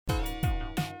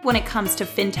When it comes to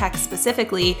fintech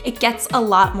specifically, it gets a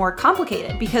lot more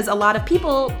complicated because a lot of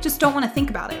people just don't want to think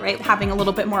about it, right? Having a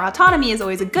little bit more autonomy is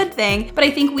always a good thing, but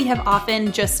I think we have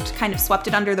often just kind of swept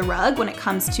it under the rug when it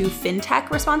comes to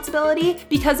fintech responsibility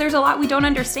because there's a lot we don't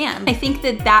understand. I think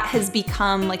that has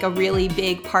become like a really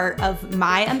big part of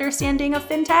my understanding of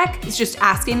fintech. It's just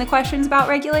asking the questions about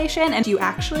regulation. And do you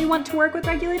actually want to work with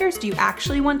regulators? Do you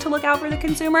actually want to look out for the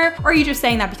consumer? Or are you just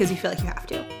saying that because you feel like you have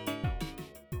to?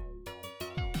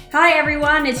 Hi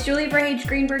everyone, it's Julie Verhage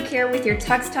Greenberg here with your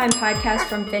Tux Time podcast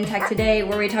from FinTech Today,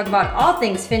 where we talk about all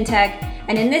things fintech.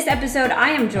 And in this episode, I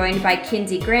am joined by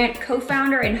Kinsey Grant,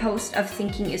 co-founder and host of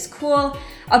Thinking is Cool,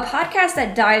 a podcast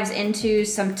that dives into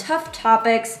some tough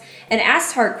topics and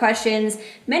asks hard questions,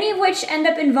 many of which end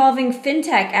up involving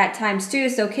fintech at times too.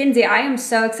 So Kinsey, I am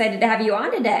so excited to have you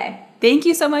on today. Thank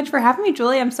you so much for having me,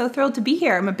 Julie. I'm so thrilled to be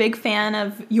here. I'm a big fan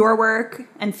of your work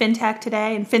and FinTech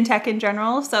Today and FinTech in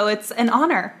general. So it's an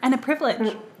honor and a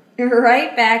privilege.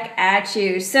 Right back at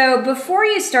you. So before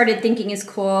you started Thinking is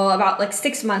Cool, about like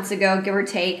 6 months ago, give or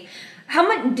take, how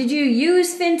much did you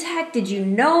use FinTech? Did you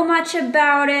know much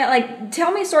about it? Like,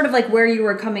 tell me sort of like where you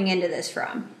were coming into this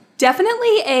from.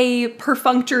 Definitely a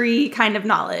perfunctory kind of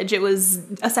knowledge. It was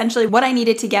essentially what I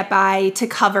needed to get by to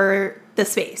cover the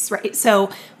space, right? So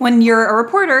when you're a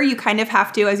reporter, you kind of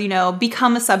have to, as you know,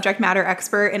 become a subject matter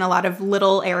expert in a lot of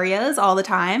little areas all the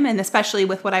time. And especially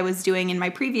with what I was doing in my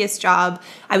previous job,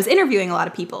 I was interviewing a lot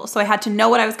of people. So I had to know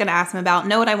what I was going to ask them about,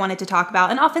 know what I wanted to talk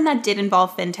about. And often that did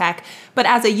involve fintech. But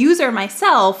as a user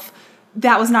myself,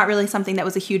 that was not really something that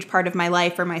was a huge part of my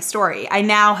life or my story. I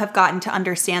now have gotten to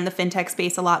understand the fintech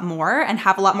space a lot more and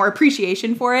have a lot more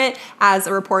appreciation for it as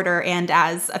a reporter and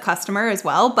as a customer as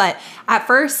well. But at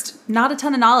first, not a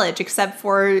ton of knowledge except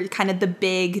for kind of the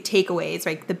big takeaways,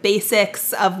 right? The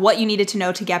basics of what you needed to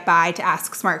know to get by to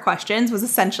ask smart questions was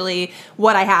essentially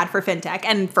what I had for fintech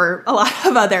and for a lot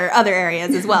of other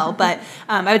areas as well. But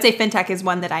I would say fintech is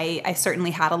one that I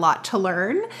certainly had a lot to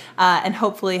learn and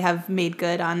hopefully have made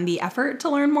good on the effort to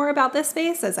learn more about this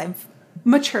space as I've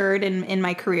matured in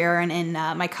my career and in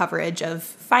my coverage of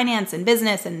finance and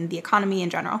business and the economy in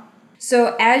general.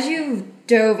 So as you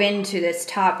dove into this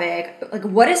topic, like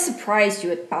what has surprised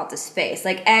you about the space?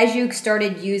 Like as you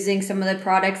started using some of the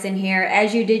products in here,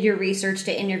 as you did your research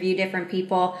to interview different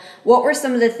people, what were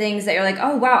some of the things that you're like,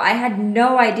 oh wow, I had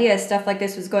no idea stuff like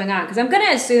this was going on? Because I'm going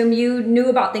to assume you knew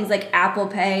about things like Apple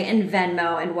Pay and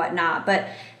Venmo and whatnot, but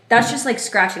that's just like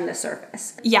scratching the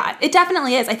surface. Yeah, it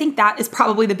definitely is. I think that is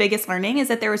probably the biggest learning is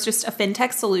that there was just a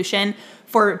fintech solution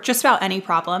for just about any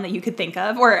problem that you could think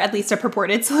of, or at least a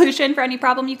purported solution for any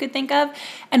problem you could think of.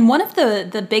 And one of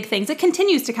the big things that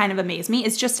continues to kind of amaze me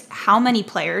is just how many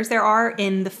players there are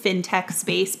in the fintech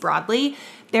space broadly.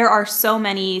 There are so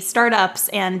many startups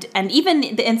and even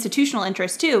the institutional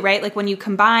interest too, right? Like when you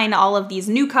combine all of these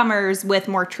newcomers with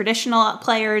more traditional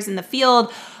players in the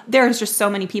field, there's just so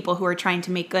many people who are trying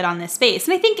to make good on this space.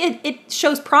 And I think it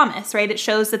shows promise, right? It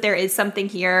shows that there is something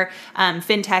here.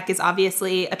 Fintech is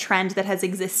obviously a trend that has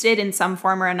existed in some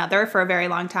form or another for a very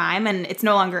long time, and it's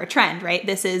no longer a trend, right?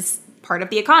 This is part of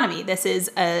the economy. This is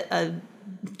a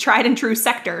tried and true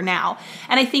sector now.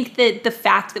 And I think that the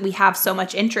fact that we have so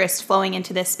much interest flowing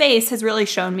into this space has really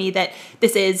shown me that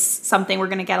this is something we're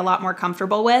going to get a lot more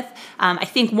comfortable with. I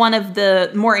think one of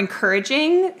the more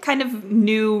encouraging kind of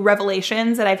new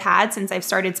revelations that I've had since I've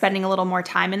started spending a little more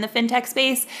time in the fintech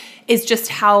space is just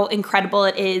how incredible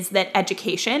it is that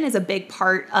education is a big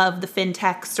part of the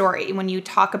fintech story. When you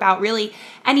talk about really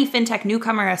any fintech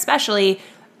newcomer especially,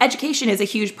 education is a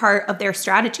huge part of their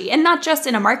strategy, and not just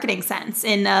in a marketing sense.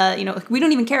 We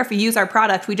don't even care if you use our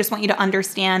product. We just want you to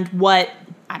understand what,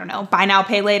 buy now,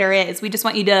 pay later is. We just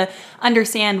want you to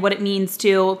understand what it means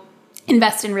to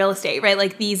invest in real estate, right?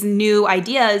 Like these new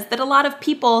ideas that a lot of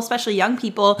people, especially young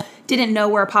people, didn't know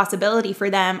were a possibility for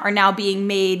them are now being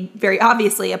made very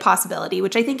obviously a possibility,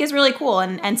 which I think is really cool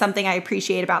and something I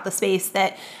appreciate about the space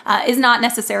that is not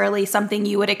necessarily something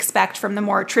you would expect from the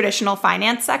more traditional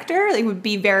finance sector. It would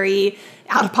be very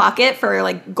out of pocket for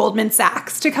like Goldman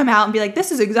Sachs to come out and be like,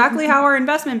 this is exactly how our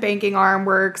investment banking arm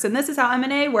works and this is how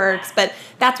M&A works. But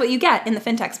that's what you get in the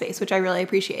fintech space, which I really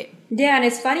appreciate. Yeah, and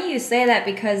it's funny you say that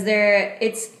because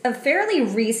it's a fairly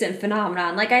recent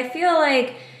phenomenon. Like I feel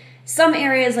like some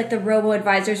areas like the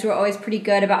robo-advisors were always pretty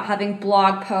good about having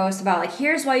blog posts about like,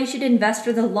 here's why you should invest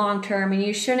for the long term and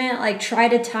you shouldn't like try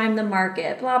to time the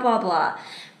market, blah, blah, blah.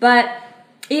 But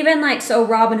Even like, so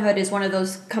Robinhood is one of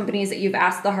those companies that you've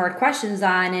asked the hard questions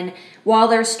on. And while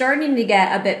they're starting to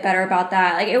get a bit better about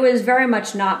that, like it was very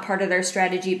much not part of their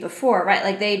strategy before, right?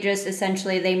 Like they just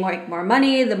essentially, they make more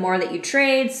money the more that you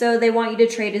trade. So they want you to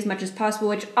trade as much as possible,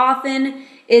 which often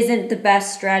isn't the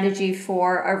best strategy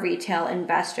for a retail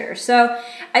investor. So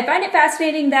I find it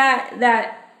fascinating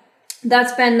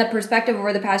that's been the perspective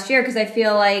over the past year, because I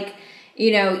feel like,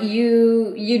 you know,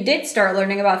 you did start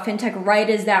learning about fintech right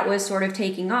as that was sort of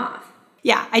taking off.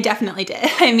 Yeah, I definitely did.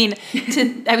 I mean,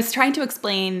 I was trying to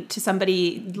explain to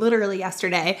somebody literally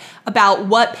yesterday about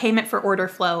what payment for order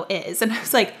flow is. And I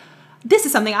was like, this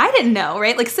is something I didn't know,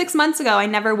 right? Like 6 months ago, I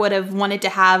never would have wanted to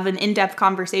have an in-depth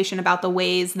conversation about the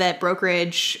ways that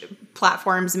brokerage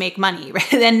platforms make money,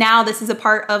 right? And now this is a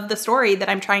part of the story that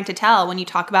I'm trying to tell when you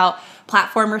talk about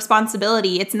platform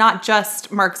responsibility. It's not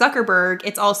just Mark Zuckerberg,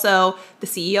 it's also the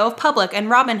CEO of Public and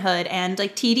Robinhood and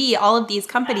like TD, all of these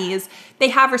companies, they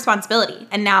have responsibility.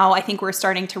 And now I think we're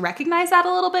starting to recognize that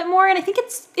a little bit more. And I think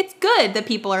it's good that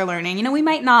people are learning. You know, we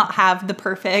might not have the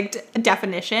perfect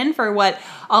definition for what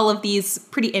all of these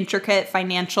pretty intricate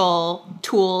financial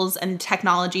tools and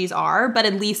technologies are, but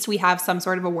at least we have some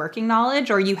sort of a working knowledge,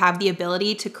 or you have the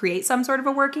ability to create some sort of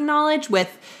a working knowledge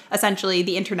with essentially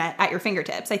the internet at your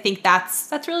fingertips. I think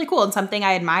that's really cool and something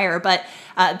I admire, but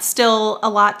it's still a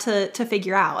lot to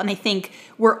figure out. And I think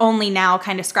we're only now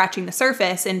kind of scratching the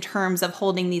surface in terms of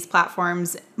holding these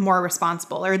platforms more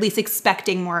responsible, or at least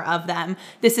expecting more of them.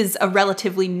 This is a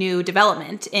relatively new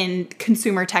development in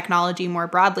consumer technology more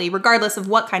broadly, regardless of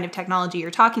what kind of technology you're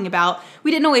talking about.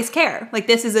 We didn't always care. Like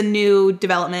this is a new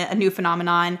development, a new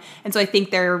phenomenon. And so I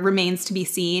think there remains to be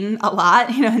seen a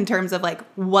lot, you know, in terms of like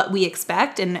what we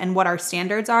expect and what our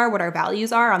standards are, what our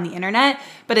values are on the internet.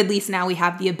 But at least now we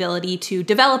have the ability to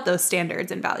develop those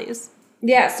standards and values.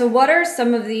 Yeah. So what are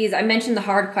some of these? I mentioned the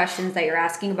hard questions that you're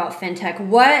asking about fintech.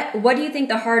 What do you think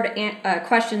the hard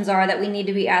questions are that we need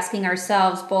to be asking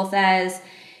ourselves, both as,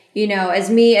 you know, as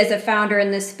me as a founder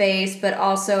in this space, but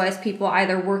also as people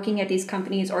either working at these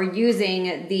companies or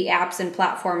using the apps and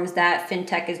platforms that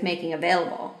fintech is making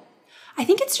available? I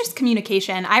think it's just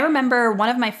communication. I remember one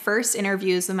of my first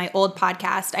interviews in my old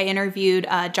podcast, I interviewed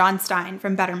John Stein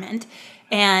from Betterment.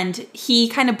 And he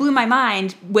kind of blew my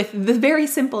mind with the very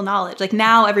simple knowledge. Like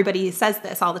now everybody says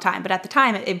this all the time, but at the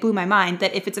time it blew my mind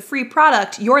that if it's a free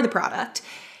product, you're the product.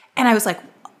 And I was like,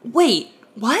 wait,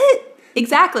 what?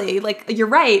 Exactly. Like you're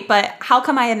right, but how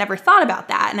come I had never thought about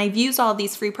that? And I've used all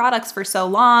these free products for so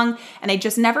long and I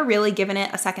just never really given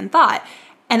it a second thought.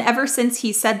 And ever since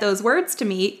he said those words to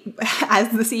me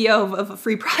as the CEO of a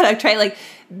free product, right? Like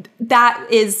that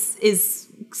is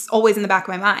always in the back of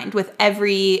my mind with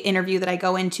every interview that I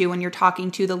go into. When you're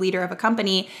talking to the leader of a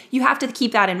company, you have to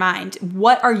keep that in mind.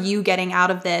 What are you getting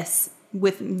out of this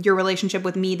with your relationship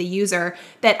with me, the user,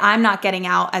 that I'm not getting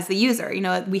out as the user? You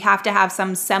know, we have to have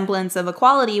some semblance of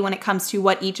equality when it comes to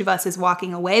what each of us is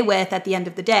walking away with at the end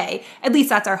of the day. At least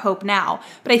that's our hope now.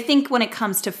 But I think when it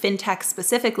comes to fintech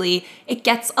specifically, it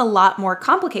gets a lot more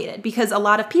complicated because a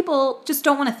lot of people just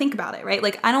don't want to think about it, right?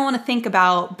 Like I don't want to think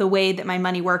about the way that my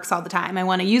money works all the time. I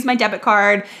want to use my debit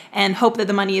card and hope that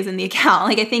the money is in the account.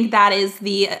 Like I think that is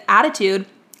the attitude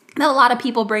that a lot of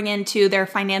people bring into their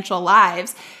financial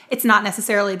lives. It's not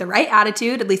necessarily the right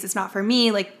attitude, at least it's not for me.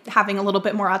 Like having a little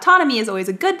bit more autonomy is always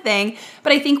a good thing,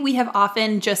 but I think we have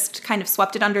often just kind of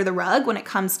swept it under the rug when it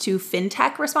comes to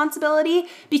fintech responsibility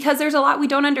because there's a lot we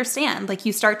don't understand. Like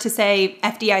you start to say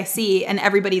FDIC and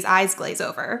everybody's eyes glaze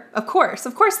over. Of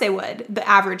course they would, the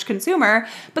average consumer,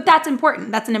 but that's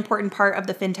important. That's an important part of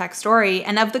the fintech story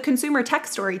and of the consumer tech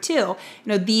story too. You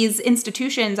know, these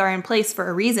institutions are in place for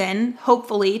a reason,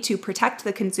 hopefully to protect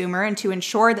the consumer and to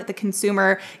ensure that the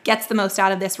consumer gets the most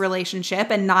out of this relationship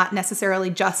and not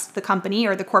necessarily just the company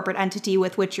or the corporate entity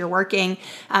with which you're working.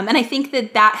 And I think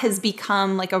that has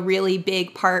become like a really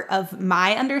big part of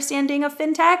my understanding of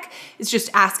fintech is just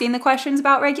asking the questions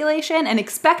about regulation and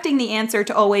expecting the answer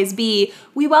to always be,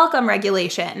 we welcome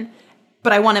regulation.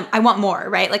 But I want more,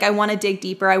 right? Like I want to dig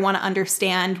deeper. I want to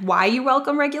understand why you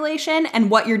welcome regulation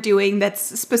and what you're doing that's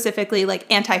specifically like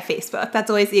anti-Facebook. That's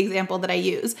always the example that I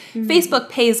use. Mm-hmm. Facebook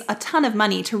pays a ton of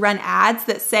money to run ads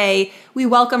that say, we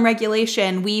welcome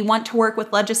regulation. We want to work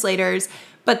with legislators.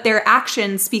 but their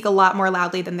actions speak a lot more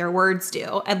loudly than their words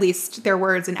do, at least their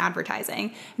words in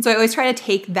advertising. And so I always try to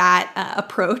take that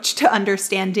approach to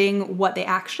understanding what they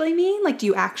actually mean. Like, do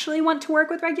you actually want to work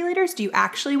with regulators? Do you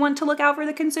actually want to look out for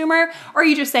the consumer? Or are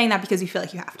you just saying that because you feel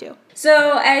like you have to?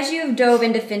 So as you've dove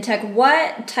into fintech,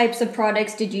 what types of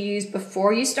products did you use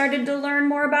before you started to learn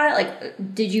more about it?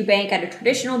 Like, did you bank at a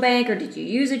traditional bank, or did you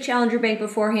use a challenger bank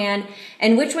beforehand?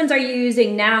 And which ones are you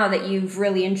using now that you've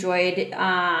really enjoyed,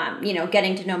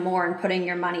 getting to know more and putting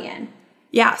your money in?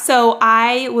 Yeah, so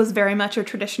I was very much a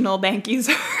traditional bank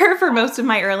user for most of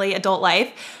my early adult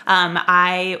life.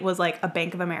 I was like a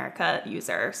Bank of America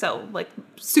user, so like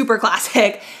super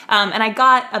classic. And I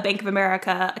got a Bank of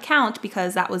America account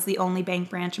because that was the only bank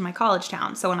branch in my college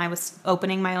town. So when I was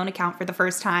opening my own account for the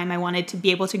first time, I wanted to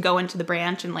be able to go into the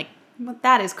branch and like,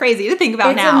 that is crazy to think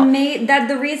about now. That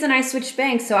the reason I switched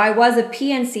banks. So I was a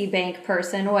PNC Bank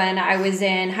person when I was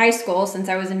in high school, since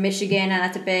I was in Michigan, and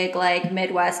that's a big like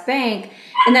Midwest bank.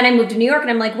 And then I moved to New York, and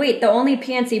I'm like, wait, the only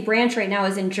PNC branch right now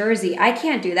is in Jersey. I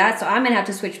can't do that, so I'm gonna have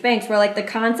to switch banks. Where like the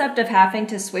concept of having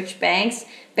to switch banks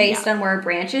based on where a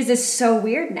branch is so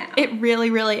weird now. It really,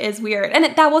 really is weird. And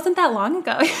that wasn't that long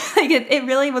ago. It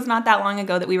really was not that long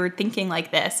ago that we were thinking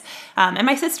like this. And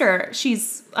my sister,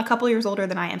 she's a couple years older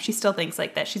than I am. She still thinks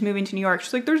like this. She's moving to New York.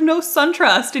 She's like, there's no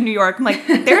SunTrust in New York. I'm like,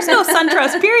 there's no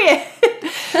SunTrust, period.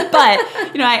 But,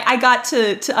 I got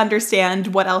to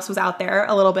understand what else was out there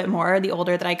a little bit more the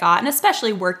older that I got. And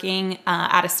especially working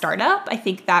at a startup, I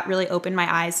think that really opened my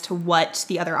eyes to what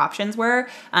the other options were,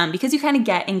 because you kind of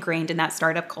get ingrained in that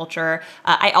startup culture.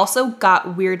 I also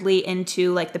got weirdly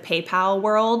into like the PayPal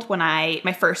world when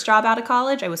my first job out of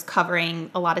college. I was covering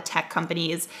a lot of tech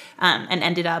companies and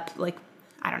ended up like,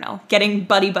 I don't know, getting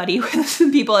buddy with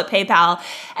some people at PayPal.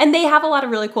 And they have a lot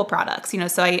of really cool products,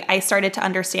 so I started to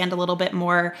understand a little bit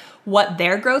more what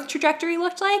their growth trajectory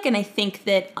looked like. And I think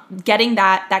that getting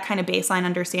that kind of baseline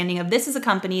understanding of this is a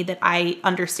company that I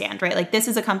understand, right? Like this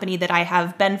is a company that I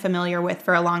have been familiar with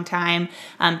for a long time.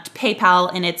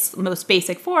 PayPal in its most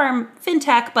basic form,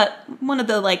 fintech, but one of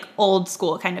the like old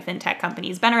school kind of fintech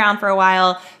companies, been around for a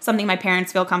while, something my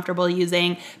parents feel comfortable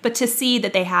using. But to see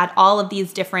that they had all of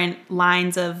these different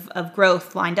lines of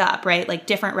growth lined up, right? Like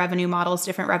different revenue models,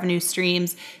 different revenue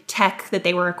streams, tech that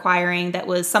they were acquiring that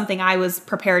was something I was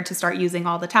prepared to start using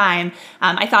all the time.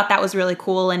 I thought that was really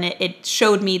cool. And it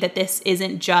showed me that this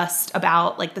isn't just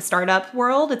about like the startup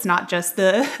world. It's not just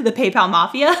the PayPal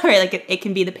mafia, right? Like it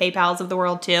can be the PayPals of the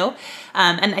world too.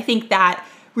 And I think that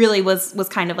really was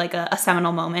kind of like a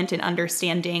seminal moment in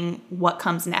understanding what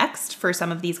comes next for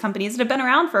some of these companies that have been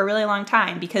around for a really long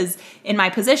time. Because in my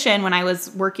position, when I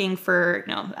was working for,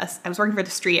 I was working for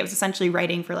the street, I was essentially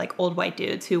writing for like old white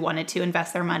dudes who wanted to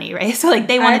invest their money, right? So like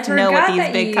they wanted to know what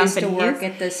these big companies. I forgot that you used to work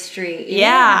at the street.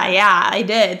 Yeah, I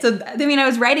did. So I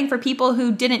was writing for people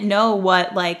who didn't know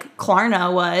what like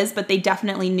Klarna was, but they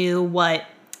definitely knew what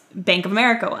Bank of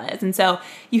America was. And so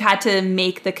you had to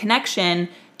make the connection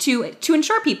to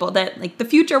ensure people that like the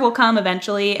future will come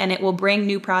eventually and it will bring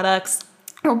new products,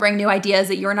 it will bring new ideas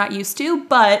that you're not used to,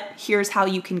 but here's how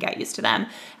you can get used to them.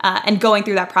 And going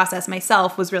through that process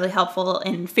myself was really helpful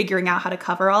in figuring out how to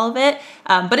cover all of it.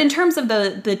 But in terms of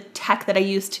the tech that I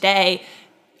use today,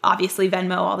 obviously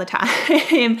Venmo all the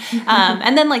time.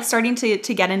 And then like starting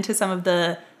to get into some of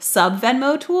the sub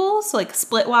Venmo tools. So like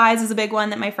Splitwise is a big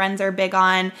one that my friends are big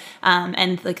on.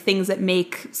 And like things that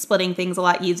make splitting things a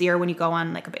lot easier when you go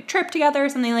on like a big trip together or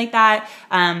something like that.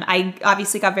 I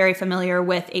obviously got very familiar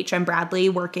with HM Bradley,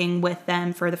 working with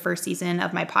them for the first season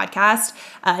of my podcast,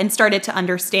 and started to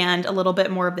understand a little bit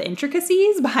more of the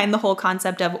intricacies behind the whole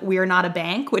concept of we're not a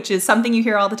bank, which is something you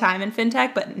hear all the time in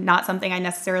fintech, but not something I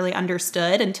necessarily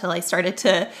understood until I started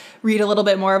to read a little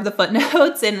bit more of the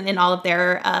footnotes in all of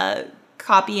their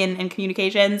copy and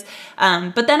communications.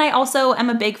 But then I also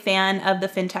am a big fan of the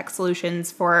fintech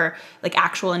solutions for like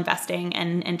actual investing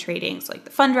and trading. So like the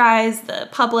Fundrise, the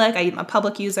Public. I'm a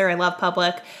Public user. I love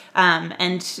Public.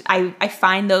 And I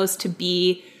find those to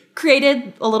be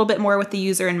created a little bit more with the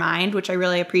user in mind, which I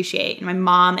really appreciate. My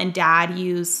mom and dad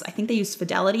I think they use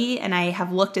Fidelity, and I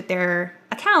have looked at their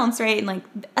accounts, right? And like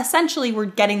essentially we're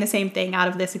getting the same thing out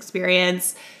of this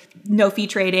experience, no fee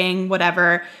trading,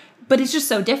 whatever. But it's just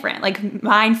so different. Like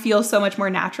mine feels so much more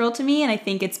natural to me. And I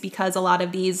think it's because a lot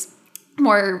of these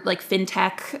more like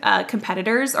fintech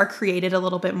competitors are created a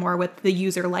little bit more with the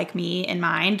user like me in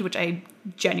mind, which I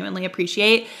genuinely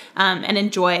appreciate, and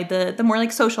enjoy the more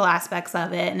like social aspects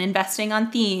of it, and investing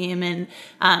on theme,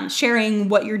 and sharing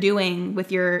what you're doing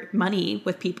with your money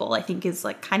with people, I think is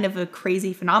like kind of a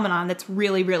crazy phenomenon that's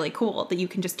really, really cool, that you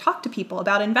can just talk to people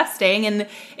about investing and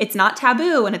it's not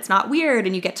taboo and it's not weird,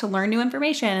 and you get to learn new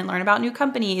information and learn about new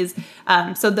companies.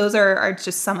 So those are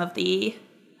just some of the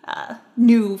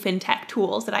new fintech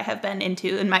tools that I have been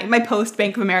into in my post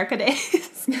Bank of America days.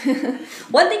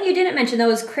 One thing you didn't mention though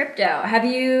is crypto.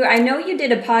 I know you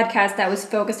did a podcast that was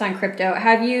focused on crypto.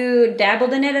 Have you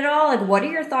dabbled in it at all? Like, what are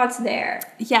your thoughts there?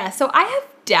 Yeah, so I have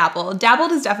dabbled.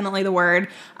 Dabbled is definitely the word.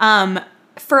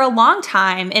 For a long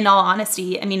time, in all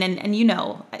honesty, I mean, and you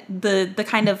know, the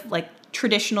kind of like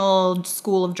traditional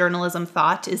school of journalism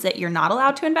thought is that you're not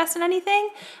allowed to invest in anything.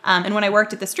 And when I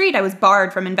worked at the street, I was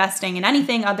barred from investing in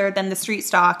anything other than the street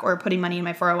stock or putting money in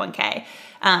my 401k.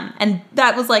 And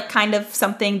that was like kind of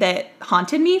something that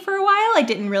haunted me for a while. I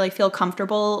didn't really feel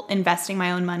comfortable investing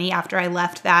my own money after I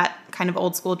left that kind of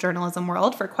old school journalism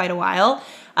world for quite a while.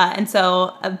 And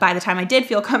so by the time I did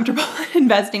feel comfortable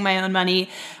investing my own money,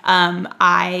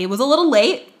 I was a little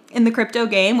late in the crypto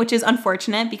game, which is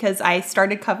unfortunate because I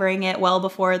started covering it well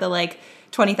before the like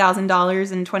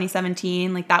 $20,000 in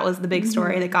 2017. Like that was the big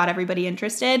story that got everybody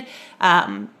interested,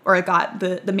 or it got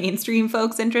the mainstream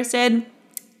folks interested.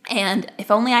 And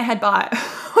if only I had bought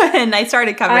when I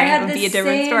started covering it, would be a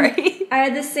different story. I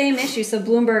had the same issue. So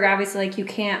Bloomberg, obviously, like you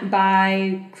can't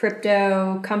buy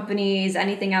crypto companies,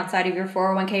 anything outside of your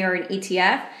 401k or an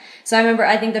ETF. So I remember,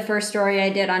 I think the first story I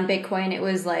did on Bitcoin, it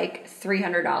was like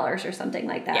 $300 or something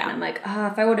like that. Yeah. And I'm like,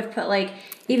 if I would have put like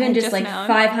even just like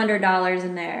 $500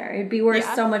 in there, it'd be worth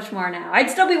so much more now. I'd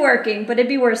still be working, but it'd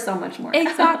be worth so much more.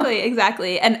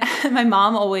 Exactly. And my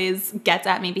mom always gets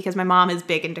at me because my mom is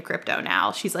big into crypto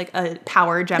now. She's like a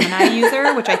power Gemini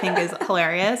user, which I think is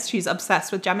hilarious. She's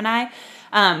obsessed with Gemini.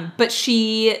 But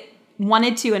she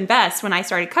wanted to invest when I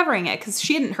started covering it because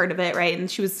she hadn't heard of it, right? And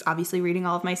she was obviously reading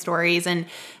all of my stories and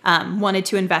wanted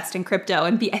to invest in crypto.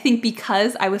 And I think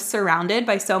because I was surrounded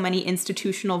by so many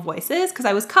institutional voices, because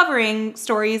I was covering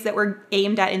stories that were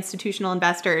aimed at institutional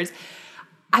investors,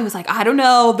 I was like, I don't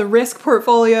know, the risk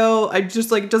portfolio, I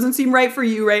just like, doesn't seem right for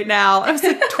you right now. I was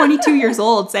like 22 years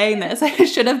old saying this. I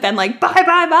should have been like,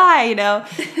 bye, you know?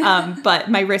 But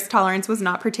my risk tolerance was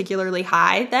not particularly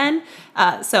high then.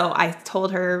 So I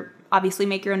told her, obviously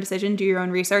make your own decision, do your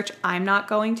own research. I'm not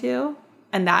going to.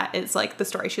 And that is like the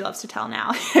story she loves to tell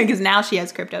now, because now she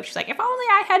has crypto. She's like, if only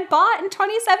I had bought in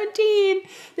 2017,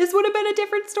 this would have been a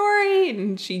different story.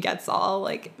 And she gets all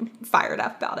like fired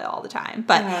up about it all the time.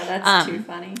 But that's too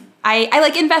funny. I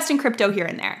like invest in crypto here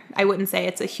and there. I wouldn't say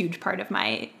it's a huge part of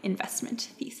my investment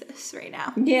thesis right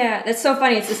now. Yeah, that's so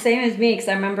funny. It's the same as me, because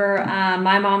I remember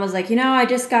my mom was like, I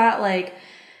just got like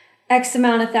X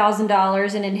amount of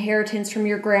 $1,000 in inheritance from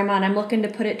your grandma, and I'm looking to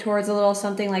put it towards a little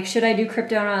something, like, should I do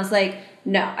crypto? And I was like,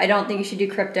 no, I don't think you should do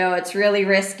crypto. It's really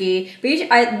risky.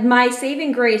 But my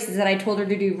saving grace is that I told her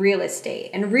to do real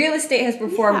estate, and real estate has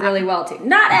performed really well too.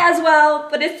 Not as well,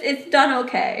 but it's done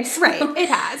okay. So. Right, it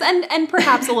has, and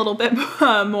perhaps a little bit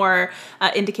more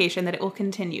indication that it will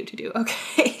continue to do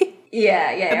okay.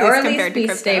 Yeah, or at least be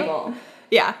stable.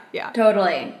 Yeah,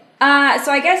 totally.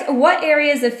 So I guess, what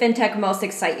areas of fintech most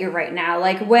excite you right now?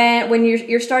 Like when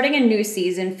you're starting a new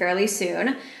season fairly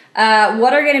soon,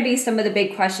 what are going to be some of the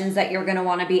big questions that you're going to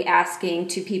want to be asking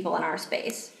to people in our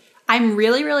space? I'm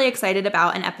really, really excited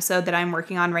about an episode that I'm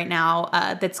working on right now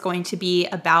that's going to be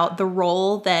about the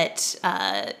role that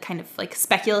kind of like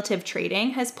speculative trading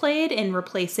has played in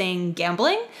replacing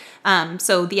gambling.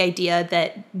 So the idea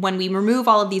that when we remove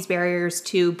all of these barriers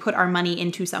to put our money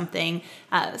into something,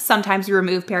 sometimes we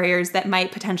remove barriers that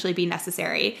might potentially be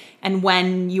necessary. And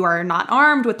when you are not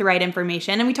armed with the right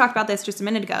information, and we talked about this just a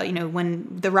minute ago, when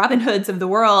the Robinhoods of the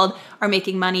world are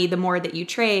making money, the more that you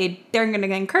trade, they're going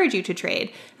to encourage you to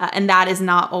trade. And that is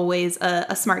not always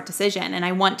a smart decision. And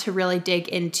I want to really dig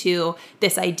into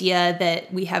this idea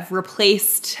that we have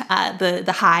replaced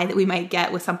the high that we might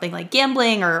get with something like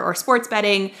gambling or sports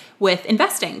betting with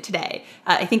investing today.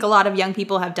 I think a lot of young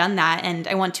people have done that, and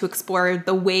I want to explore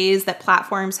the ways that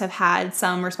platforms have had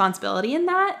some responsibility in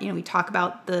that. We talk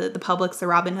about the Publics, the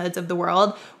Robinhoods of the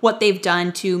world, what they've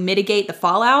done to mitigate the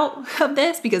fallout of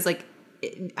this, because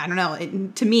I don't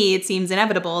know, to me, it seems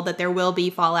inevitable that there will be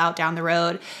fallout down the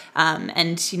road.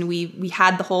 And we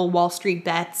had the whole Wall Street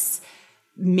bets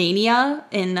mania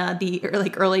in the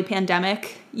early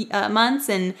pandemic months.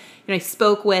 And I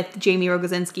spoke with Jamie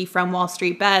Rogozinski from Wall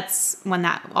Street Bets when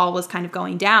that all was kind of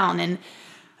going down. And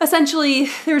essentially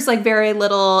there's like very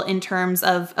little in terms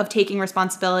of taking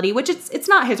responsibility, which it's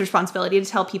not his responsibility to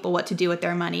tell people what to do with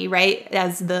their money, right?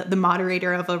 As the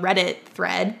moderator of a Reddit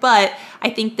thread. But I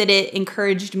think that it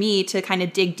encouraged me to kind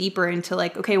of dig deeper into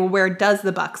like, okay, well, where does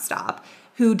the buck stop?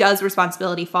 Who does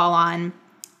responsibility fall on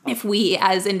if we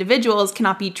as individuals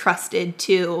cannot be trusted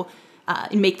to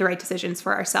make the right decisions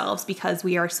for ourselves because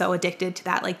we are so addicted to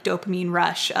that like dopamine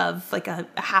rush of like a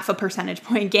half a percentage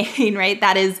point gain, right?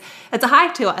 That's a high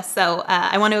to us. So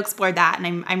I want to explore that,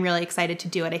 and I'm really excited to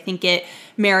do it. I think it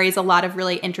marries a lot of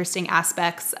really interesting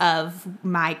aspects of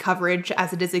my coverage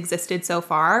as it has existed so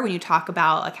far. When you talk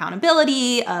about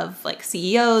accountability of like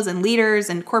CEOs and leaders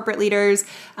and corporate leaders,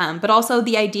 but also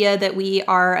the idea that we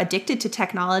are addicted to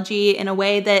technology in a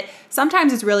way that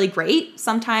sometimes is really great,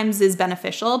 sometimes is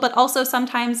beneficial, but also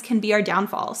sometimes can be our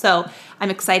downfall. So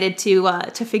I'm excited to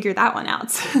figure that one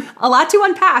out. A lot to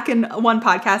unpack in one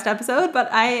podcast episode,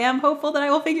 but I am hopeful that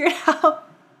I will figure it out.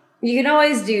 You can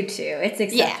always do two. It's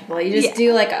acceptable. Yeah. You just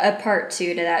do like a part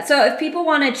 2 to that. So if people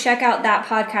want to check out that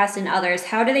podcast and others,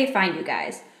 how do they find you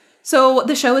guys? So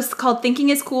the show is called Thinking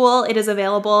is Cool. It is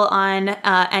available on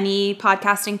any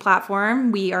podcasting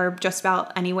platform. We are just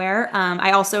about anywhere.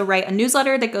 I also write a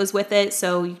newsletter that goes with it.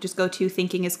 So you just go to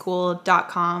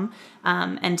thinkingiscool.com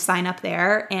and sign up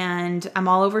there. And I'm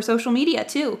all over social media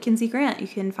too. Kinsey Grant. You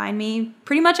can find me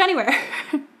pretty much anywhere.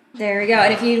 There we go.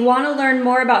 And if you want to learn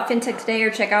more about FinTech Today or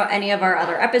check out any of our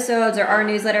other episodes or our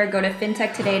newsletter, go to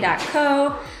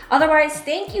fintechtoday.co. Otherwise,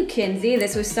 thank you, Kinsey.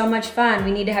 This was so much fun.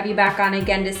 We need to have you back on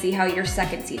again to see how your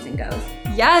second season goes.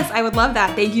 Yes, I would love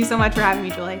that. Thank you so much for having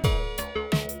me, Julie.